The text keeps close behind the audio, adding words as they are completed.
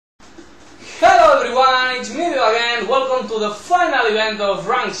it's me again. Welcome to the final event of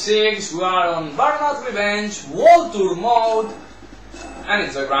Rank 6. We are on Burnout Revenge, World Tour mode, and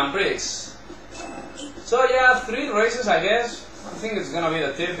it's a Grand Prix. So yeah, 3 races I guess. I think it's gonna be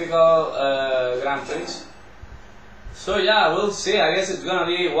the typical Grand Prix. So yeah, we'll see. I guess it's gonna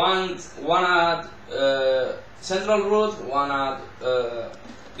be one at Central Route, one at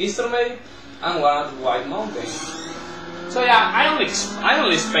Eastern Bay, and one at White Mountain. So yeah, I don't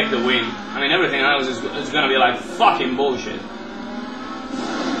expect the win. I mean, everything else is gonna be like fucking bullshit.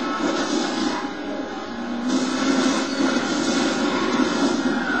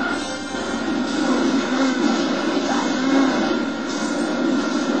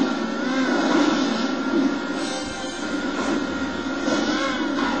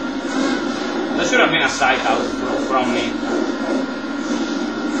 That should have been a side out from me.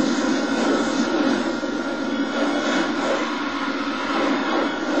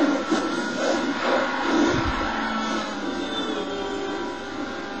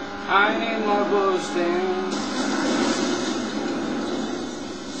 I need more boosting.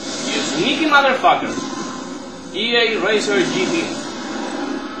 You sneaky motherfucker. EA Racer GT.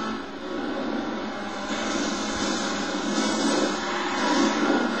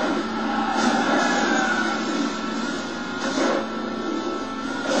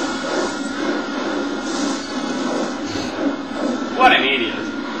 What an idiot.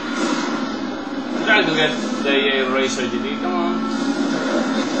 I'm trying to get the EA Racer GT, come on.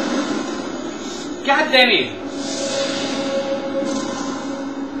 God damn it!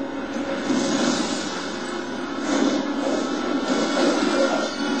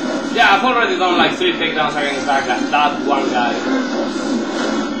 Yeah, I've already done like 3 takedowns against that one guy.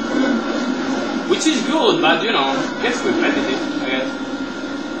 Which is good, but you know, gets repetitive, I guess.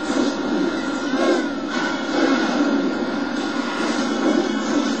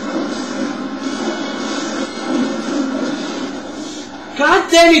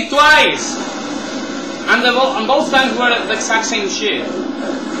 God damn it, twice! And both times were the exact same shit.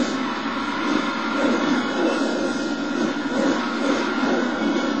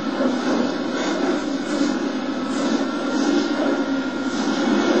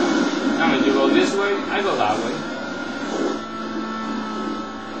 I mean, you go this way, I go that way.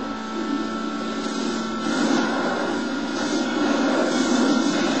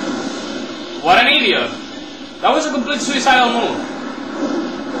 What an idiot! That was a complete suicidal move.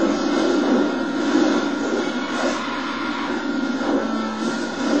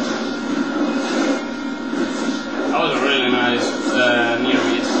 That was a really nice near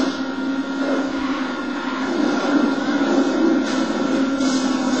miss.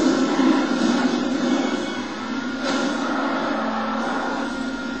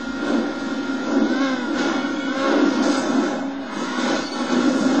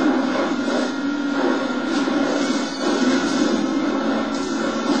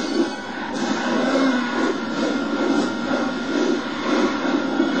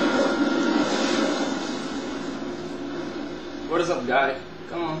 What is up, guy?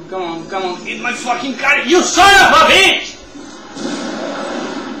 Come on, come on, come on, eat my fucking car, you son of a bitch!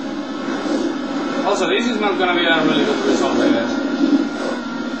 Also, this is not gonna be a really good result, I guess.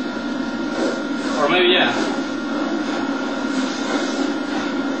 Or maybe, yeah.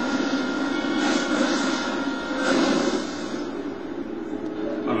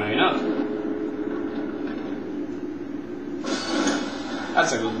 Or maybe not.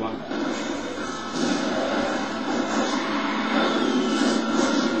 That's a good one.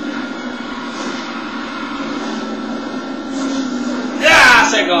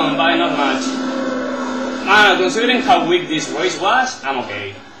 Second, but not much. Considering how weak this race was, I'm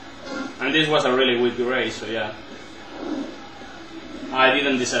okay. And this was a really weak race, so yeah. I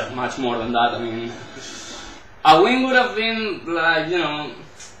didn't deserve much more than that. I mean, a win would have been like, you know,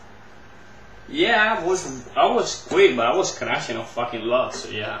 yeah, I was quick, but I was crashing a fucking lot, so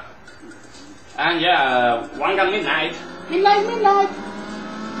yeah. And yeah, one got midnight. Midnight.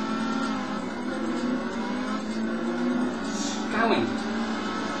 Coming.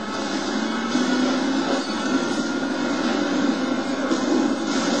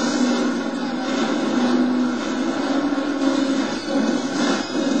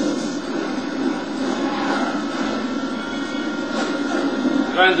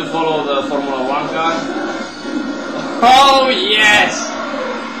 Trying to follow the Formula 1 car. Oh yes!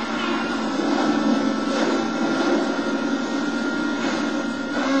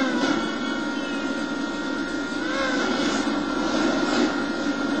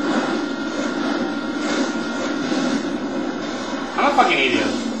 I'm a fucking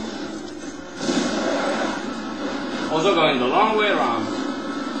idiot. Also going the long way around.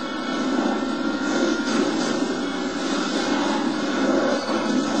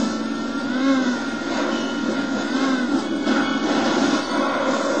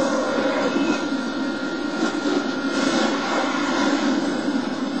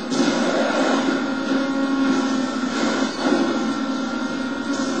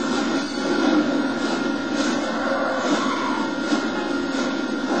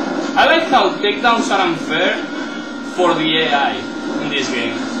 takedowns are unfair for the AI in this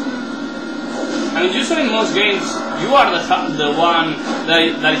game. I mean, usually in most games, you are the one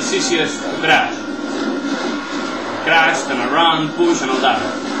that is easiest to crash. Crash, turn around, push, and all that.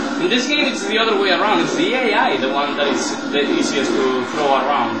 In this game, it's the other way around. It's the AI, the one that is the easiest to throw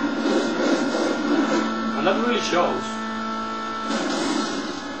around. And that really shows.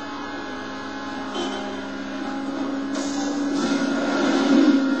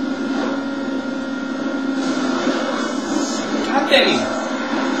 God damn it.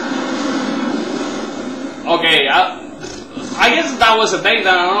 Okay, I guess that was a takedown.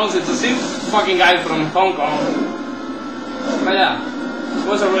 I don't know if it's the same fucking guy from Hong Kong. But yeah. It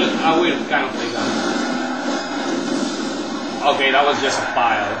was a weird kind of takedown. Okay, that was just a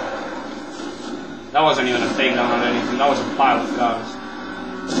pile. That wasn't even a takedown or anything, that was a pile of cars.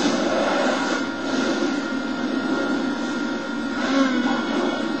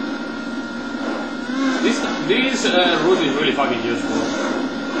 This route is really fucking useful.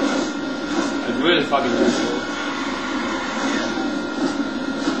 It's really fucking useful.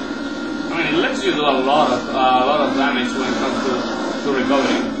 I mean, it lets you do a lot of damage when it comes to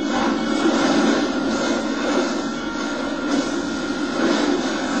recovery.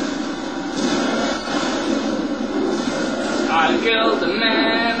 I killed the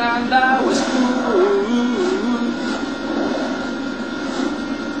man and that was cool.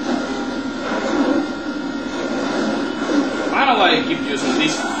 I don't know why I keep using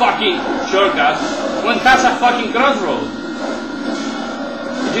these fucking shortcuts when it has a fucking crossroad.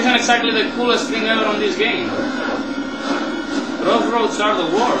 It isn't exactly the coolest thing ever on this game. Crossroads are the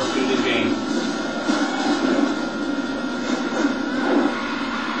worst in this game.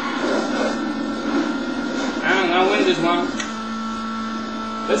 I'm gonna win this one.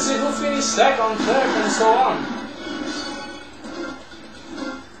 Let's see who finished second, third, and so on.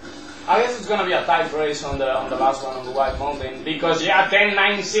 I guess it's gonna be a tight race on the last one on the White Mountain because yeah,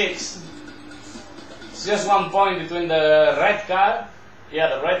 10-9-6. It's just 1 point between the red car, yeah,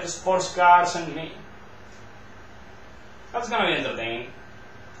 the red sports cars and me. That's gonna be entertaining.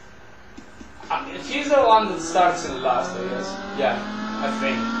 He's the one that starts in last, I guess. Yeah, I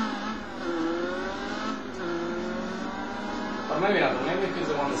think. Or maybe not, maybe he's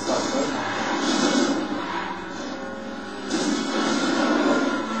the one that starts first.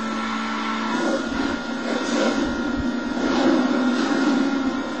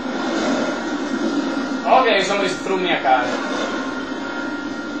 Okay, somebody threw me a card.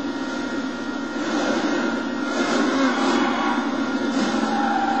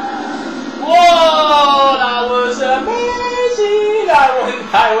 Whoa, that was amazing!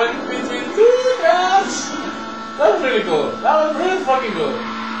 I went between two cars. That was really cool. That was really fucking good.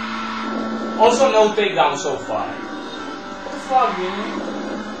 Also, no takedown so far. What the fuck, man?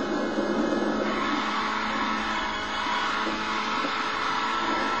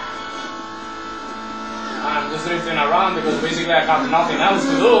 I'm just drifting around because basically I have nothing else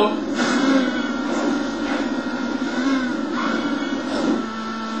to do.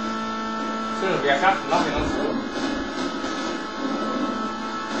 Seriously, I have nothing else to do.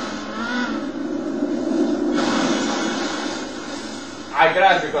 I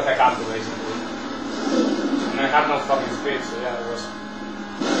crashed because I have to, basically. And I have no fucking speed, so yeah, it was...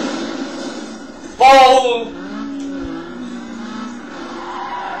 BOOM!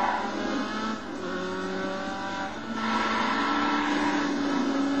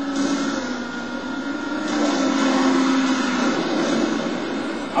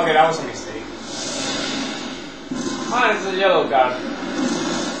 Okay, that was a mistake. Ah, it's a yellow card.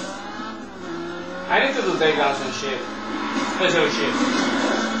 I need to do takedowns and shit. Especially shit.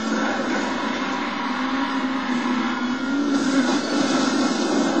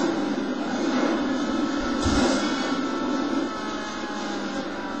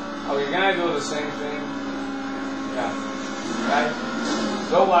 Okay, can I do the same thing? Yeah. Right?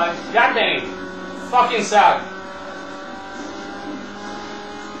 Go wide. God dang it! Fucking suck!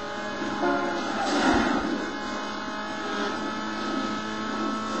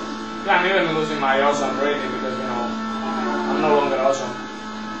 Yeah, I'm even losing my awesome rating because, you know, I'm no longer awesome.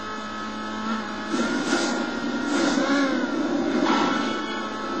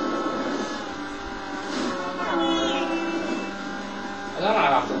 I don't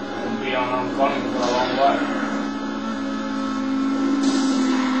have to be on calling for a long while.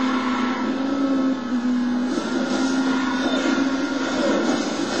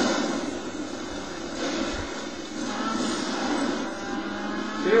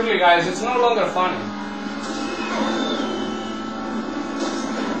 Seriously, guys, it's no longer funny.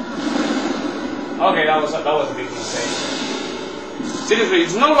 Okay, that was a big mistake. Seriously,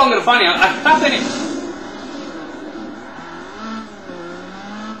 it's no longer funny. I have any.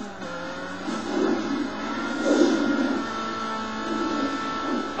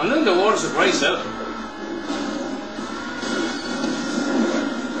 I'm doing the worst race ever.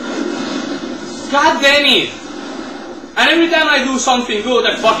 God damn it! And every time I do something good,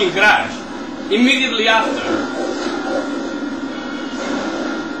 I fucking crash. Immediately after.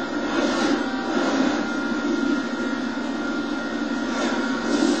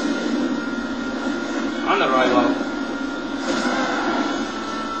 On the rival.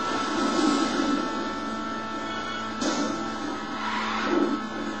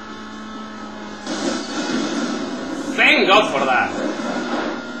 Thank God for that.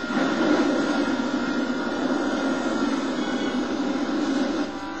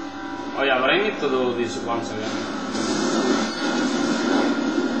 Oh yeah, but I need to do this once again.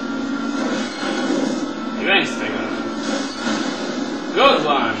 Revenge trigger. Good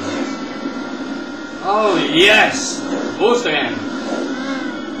one. Oh yes! Boost again.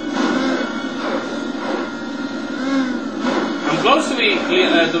 I'm close to be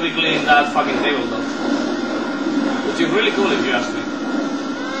clearing that fucking table though. Which is really cool if you ask me.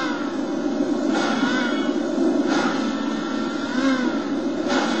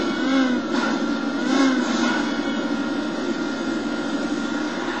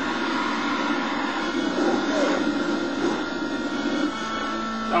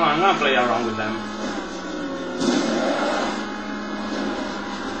 Come on, I'm gonna play around with them.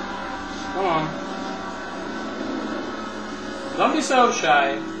 Come on. Don't be so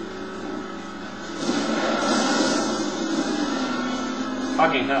shy.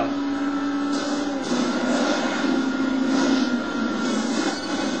 Fucking hell.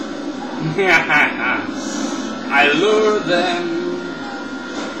 I lure them.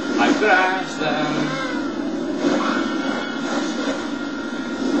 I crash them.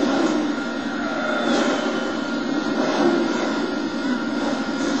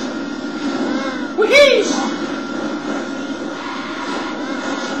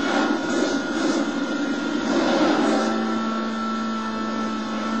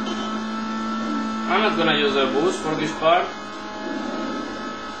 I'm not gonna use a boost for this part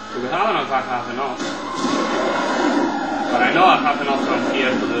because I don't know if I have enough, but I know I have enough from here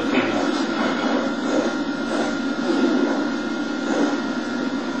to the finish.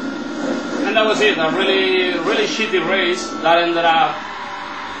 And that was it, a really shitty race that ended up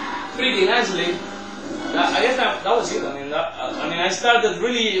pretty nicely. I guess that was it. I mean, I started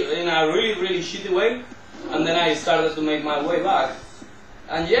really in a really shitty way, and then I started to make my way back.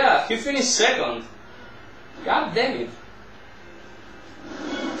 And yeah, he finished second. God damn it.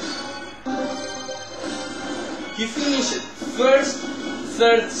 He finished first,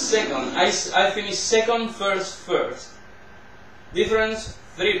 third, second. I finished second, first. Difference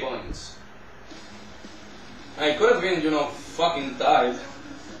 3 points. I could have been, fucking tied.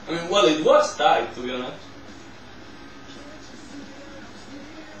 I mean, well, it was tied, to be honest.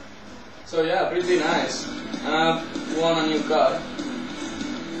 So yeah, pretty nice. And I've won a new car.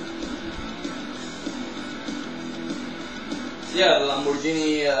 Yeah, the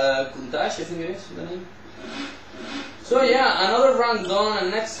Lamborghini Countach, I think it is the name. So yeah, another round done,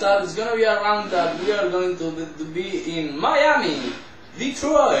 and next up is gonna be a round that we are going to be in Miami,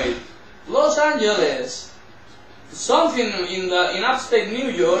 Detroit, Los Angeles, something in upstate New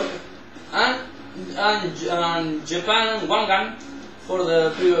York, and Japan, Wangan for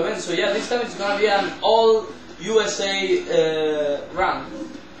the preview event. So yeah, this time it's gonna be an all USA round.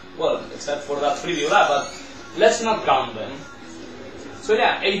 Well, except for that preview lap, but let's not count them. So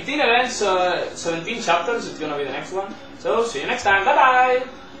yeah, 18 events, 17 chapters, it's gonna be the next one. So see you next time, bye bye!